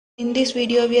In this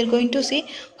video, we are going to see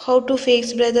how to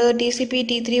fix Brother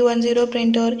DCP-T310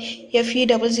 printer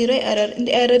FE00 error.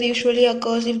 The error usually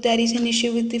occurs if there is an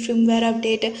issue with the firmware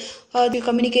update or the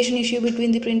communication issue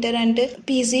between the printer and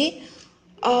PC,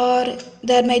 or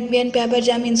there might be a paper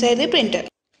jam inside the printer.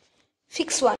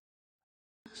 Fix one.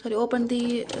 Open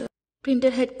the printer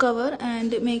head cover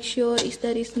and make sure if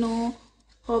there is no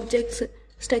objects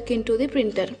stuck into the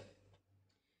printer.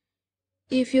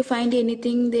 If you find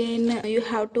anything, then you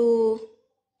have to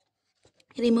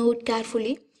remove it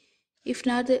carefully. If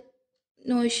not,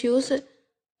 no issues.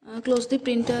 Close the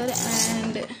printer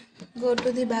and go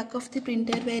to the back of the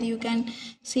printer where you can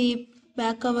see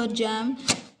back cover jam.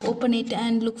 Open it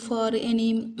and look for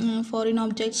any foreign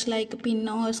objects like pin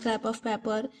or scrap of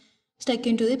paper stuck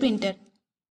into the printer.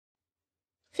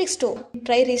 Fix 2.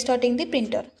 Try restarting the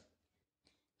printer.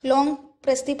 Long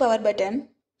press the power button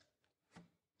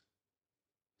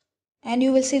and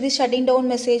you will see the shutting down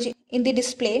message in the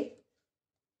display.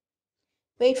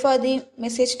 Wait for the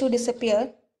message to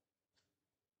disappear.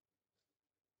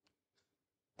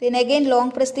 Then again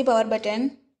long press the power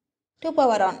button to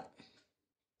power on.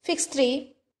 Fix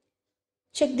 3.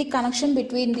 Check the connection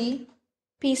between the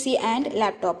PC and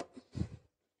laptop.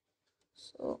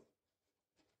 So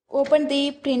open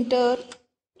the printer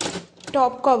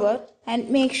top cover and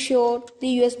make sure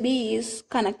the USB is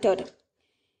connected.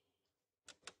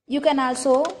 You can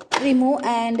also remove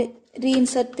and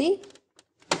reinsert the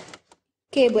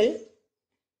cable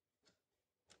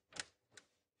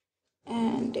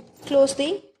and close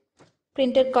the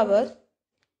printer cover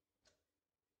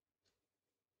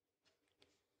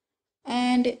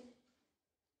and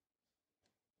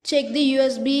check the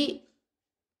USB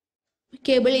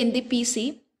cable in the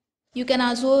PC. You can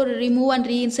also remove and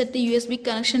reinsert the USB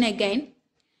connection again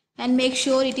and make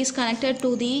sure it is connected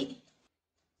to the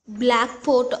black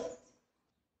port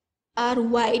or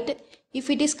white. If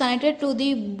it is connected to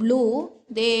the blue,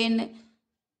 then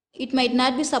it might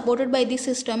not be supported by the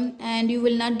system and you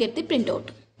will not get the printout.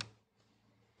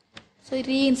 So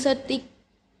reinsert the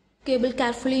cable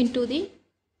carefully into the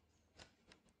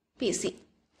PC.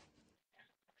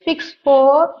 Fix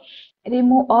 4.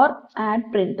 Remove or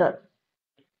add printer.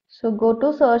 So go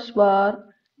to search bar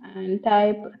and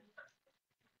type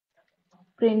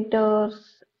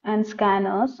printers and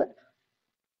scanners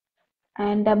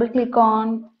and double click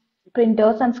on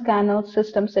printers and scanners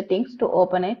system settings to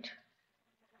open it.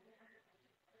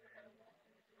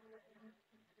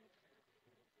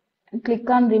 Click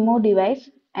on remove device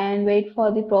and wait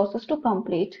for the process to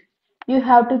complete. You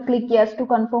have to click yes to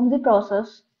confirm the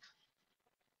process.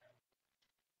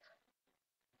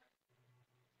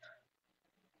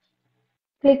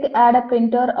 Click add a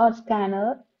printer or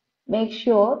scanner. Make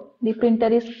sure the printer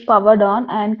is powered on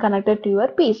and connected to your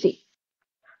PC.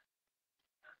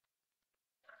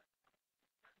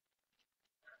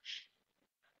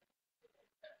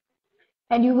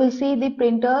 And you will see the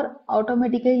printer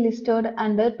automatically listed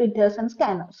under printers and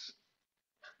scanners.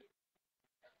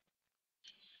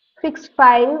 Fix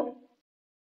 5.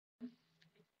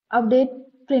 Update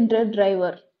printer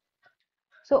driver.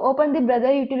 So open the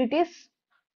Brother utilities.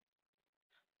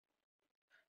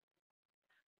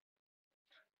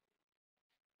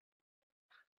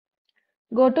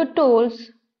 Go to tools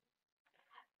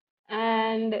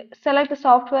and select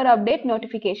software update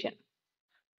notification.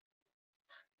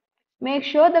 Make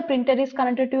sure the printer is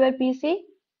connected to your PC.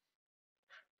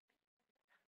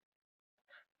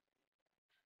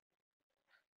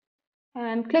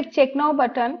 And click check now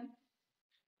button.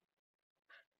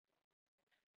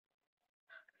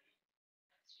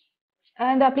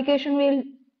 And the application will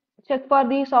check for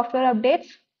the software updates.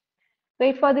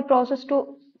 Wait for the process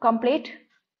to complete.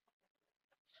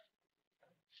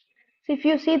 So if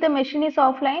you see the machine is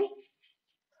offline,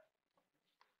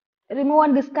 remove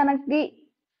and disconnect the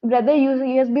Brother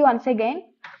USB once again.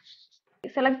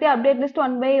 Select the update list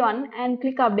one by one and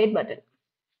click update button.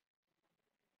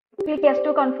 Click yes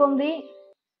to confirm the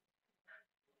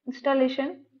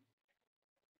installation.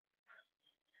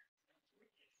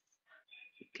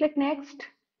 Click next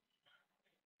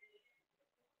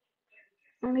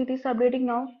and it is updating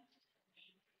now.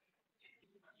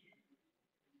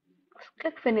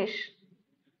 Click finish.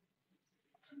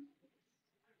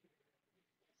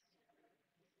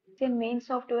 In main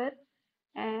software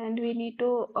and we need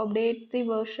to update the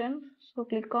version, so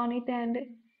click on it and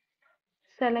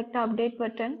select update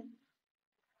button.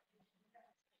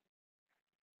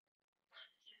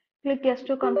 Click yes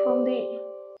to confirm the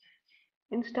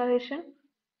installation.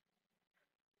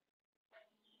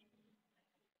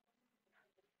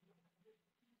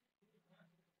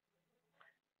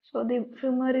 So the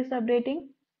firmware is updating.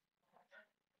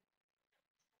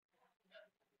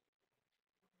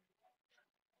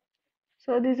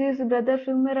 So this is Brother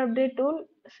firmware update tool.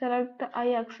 Select I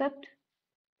accept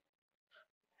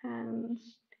and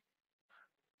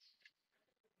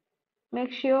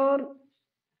make sure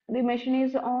the machine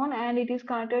is on and it is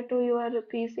connected to your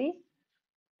PC.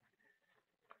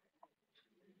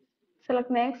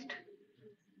 Select next.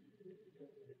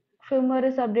 Firmware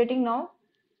is updating now.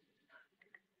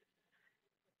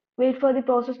 Wait for the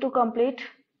process to complete.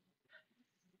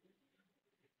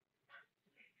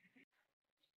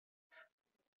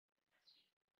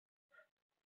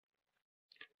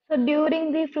 So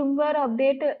during the firmware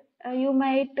update, you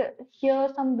might hear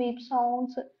some beep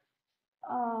sounds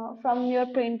from your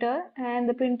printer, and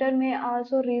the printer may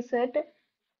also reset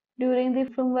during the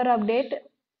firmware update.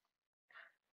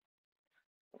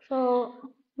 So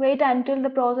wait until the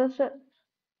process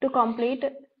to complete.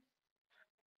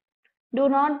 Do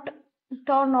not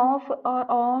turn off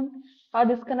or on or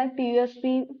disconnect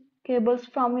USB cables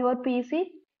from your PC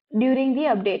during the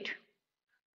update.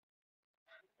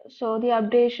 So the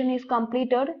updation is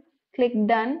completed. Click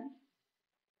done.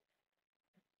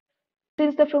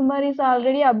 Since the firmware is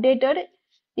already updated,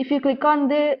 if you click on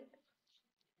the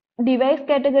device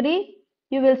category,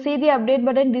 you will see the update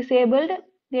button disabled.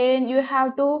 Then you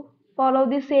have to follow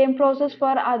the same process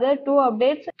for other two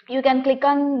updates. You can click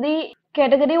on the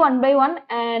category one by one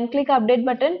and click update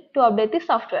button to update the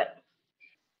software.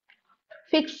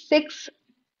 Fix 6.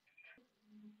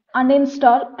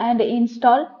 Uninstall and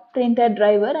install printer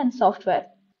driver and software.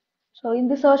 So in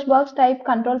the search box, type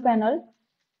control panel.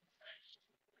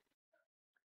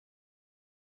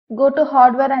 Go to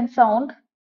hardware and sound.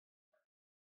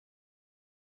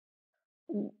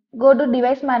 Go to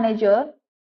device manager.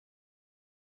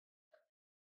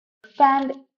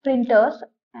 Expand printers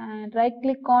and right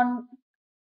click on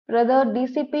Brother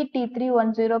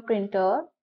DCP-T310 printer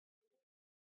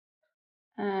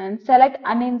and select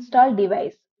uninstall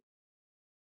device.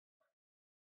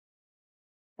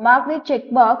 Mark the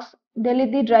checkbox,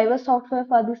 delete the driver software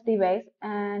for this device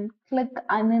and click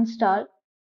uninstall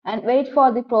and wait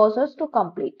for the process to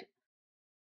complete.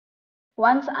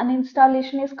 Once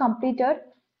uninstallation is completed,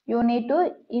 you need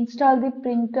to install the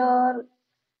printer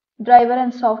driver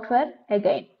and software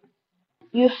again.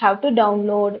 You have to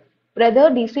download Brother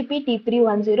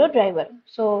DCP-T310 driver.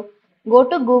 So go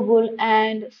to Google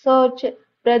and search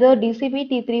Brother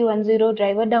DCP-T310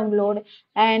 driver download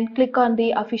and click on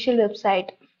the official website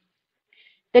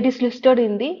that is listed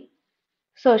in the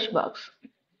search box.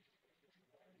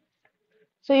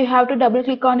 So you have to double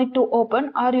click on it to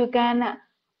open, or you can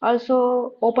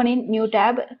also open in new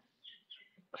tab.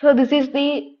 So this is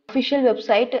the official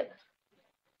website.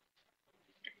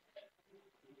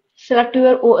 Select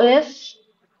your OS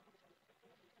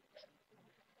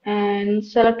and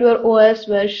select your OS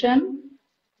version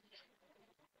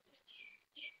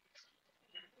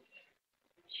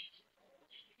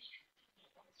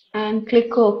and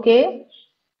click OK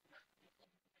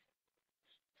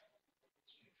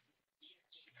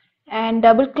and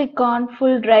double click on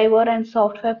full driver and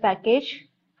software package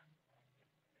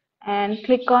and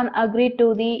click on agree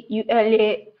to the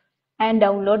ULA and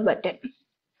download button.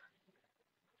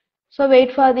 So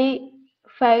wait for the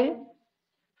file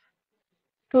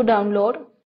to download.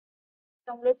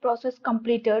 Download process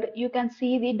completed. You can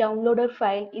see the downloaded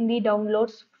file in the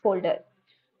downloads folder.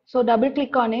 So double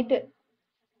click on it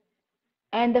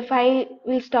and the file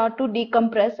will start to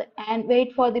decompress and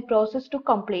wait for the process to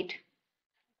complete.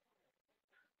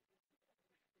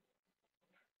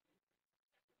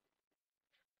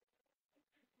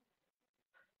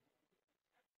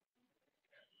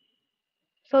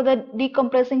 So the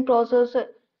decompressing process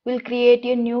will create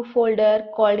a new folder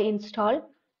called install.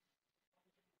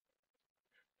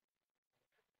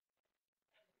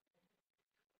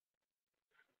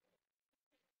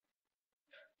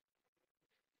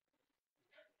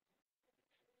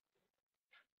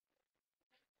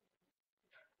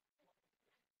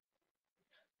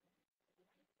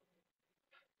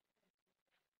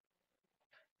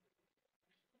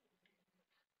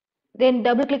 Then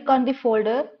double click on the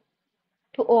folder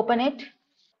to open it.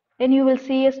 Then you will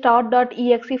see a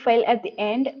start.exe file at the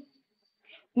end.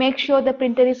 Make sure the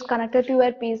printer is connected to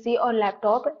your PC or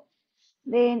laptop.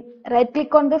 Then right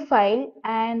click on the file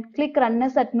and click run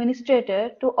as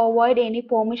administrator to avoid any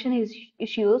permission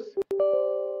issues.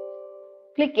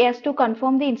 Click yes to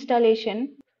confirm the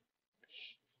installation.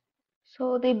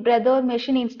 So the Brother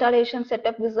machine installation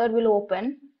setup wizard will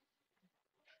open.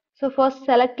 So first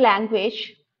select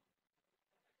language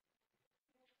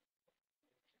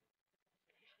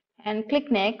and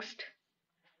click next.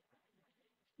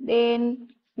 Then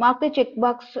mark the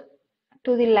checkbox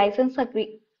to the license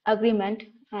agreement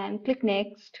and click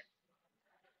next.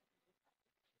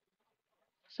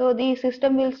 So the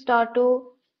system will start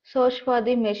to search for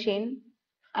the machine,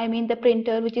 I mean the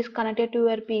printer which is connected to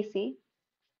your PC.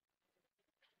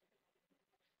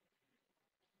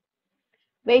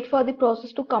 Wait for the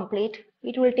process to complete.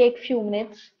 It will take few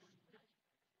minutes.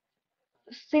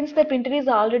 Since the printer is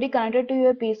already connected to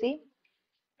your PC,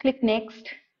 click next.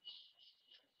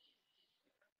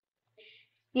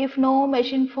 If no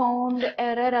machine found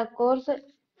error occurs,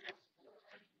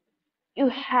 you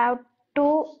have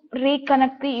to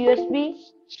reconnect the USB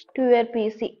to your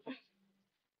PC.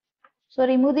 So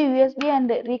remove the USB and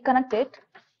reconnect it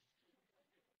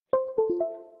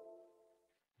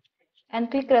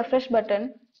and click refresh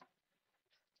button.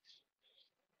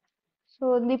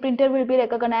 So the printer will be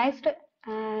recognized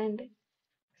and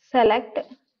select.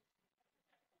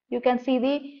 You can see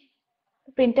the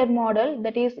printer model,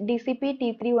 that is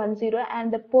DCP-T310,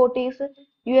 and the port is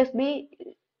USB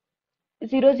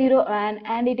 00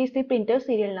 and it is the printer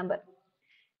serial number.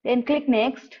 Then click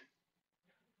next.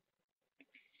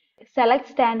 Select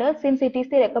standard since it is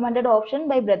the recommended option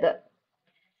by Brother,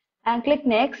 and click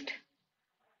next.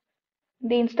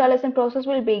 The installation process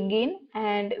will begin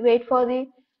and wait for the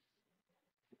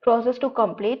process to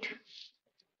complete.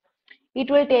 It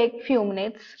will take few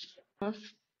minutes.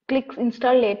 Click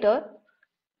install later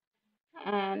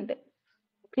and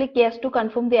click yes to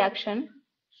confirm the action.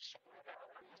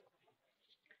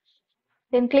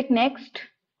 Then click next.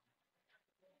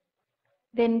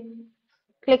 Then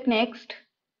click next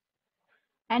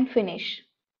and finish.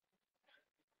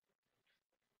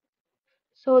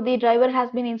 So the driver has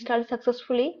been installed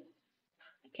successfully.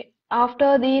 Okay.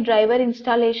 After the driver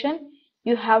installation,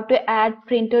 you have to add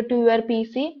printer to your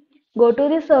PC. Go to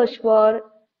the search bar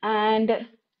and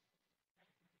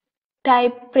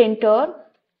type printer,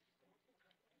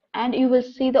 and you will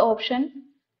see the option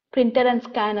printer and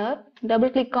scanner. Double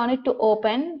click on it to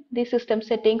open the system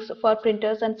settings for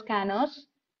printers and scanners.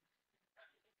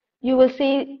 You will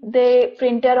see the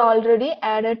printer already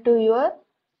added to your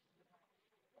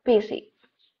PC.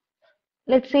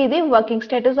 Let's see the working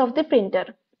status of the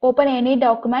printer. Open any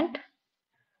document.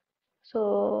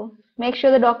 So make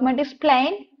sure the document is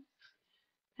plain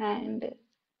and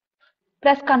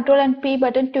press Ctrl and P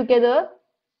button together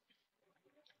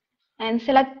and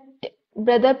select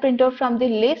Brother printer from the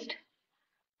list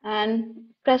and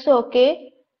press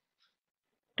OK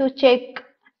to check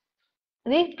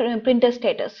the printer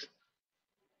status.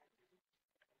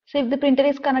 So if the printer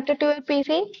is connected to your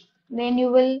PC, then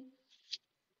you will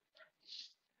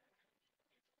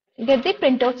get the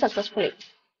printout successfully.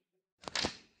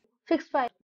 Fix file.